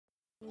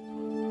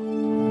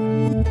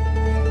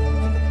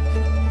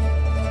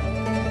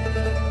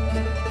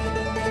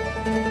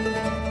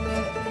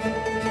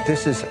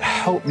This has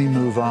helped me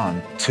move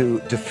on to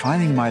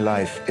defining my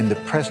life in the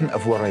present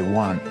of what I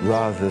want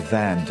rather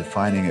than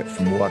defining it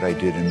from what I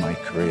did in my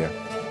career.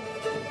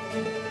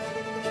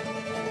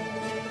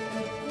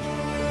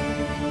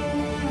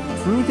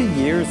 Through the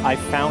years, I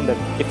found that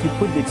if you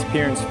put the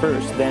experience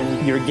first,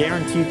 then you're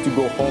guaranteed to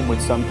go home with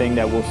something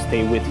that will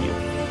stay with you.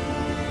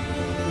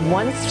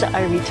 Once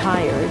I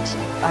retired,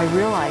 I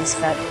realized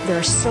that there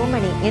are so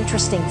many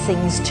interesting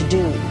things to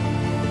do.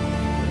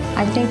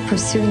 I think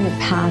pursuing a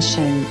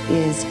passion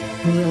is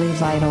really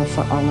vital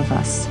for all of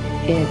us.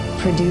 It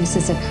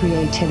produces a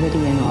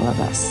creativity in all of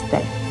us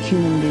that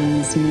human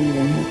beings need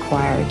and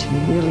require to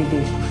really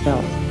be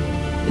fulfilled.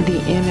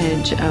 The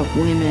image of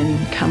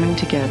women coming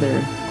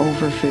together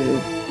over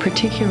food,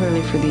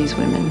 particularly for these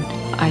women,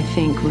 I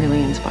think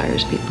really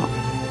inspires people.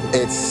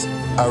 It's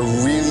a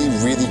really,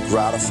 really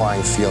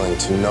gratifying feeling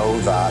to know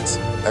that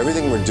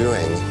everything we're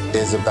doing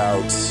is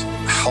about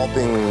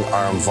helping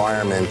our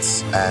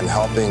environment and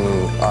helping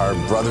our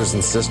brothers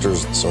and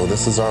sisters. So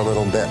this is our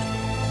little bit.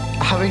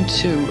 Having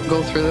to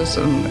go through this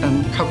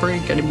and recovery,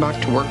 getting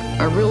back to work,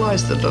 I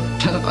realized that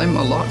I'm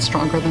a lot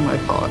stronger than I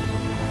thought.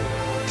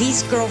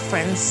 These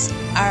girlfriends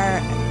are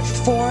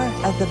 4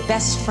 of the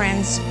best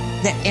friends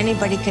that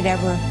anybody could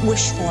ever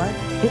wish for.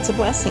 It's a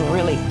blessing,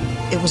 really.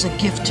 It was a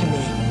gift to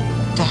me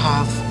to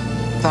have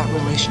that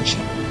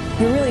relationship.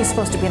 You're really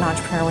supposed to be an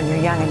entrepreneur when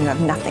you're young and you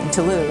have nothing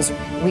to lose.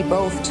 We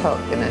both took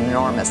an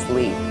enormous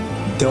leap.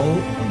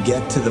 Don't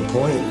get to the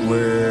point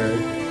where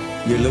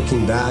you're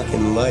looking back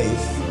in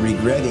life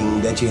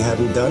regretting that you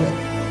haven't done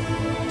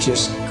it.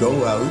 Just go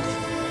out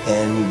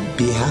and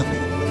be happy.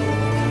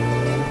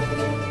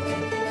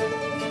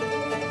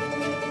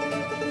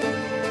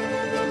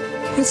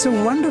 It's a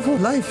wonderful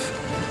life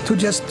to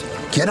just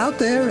get out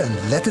there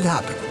and let it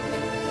happen.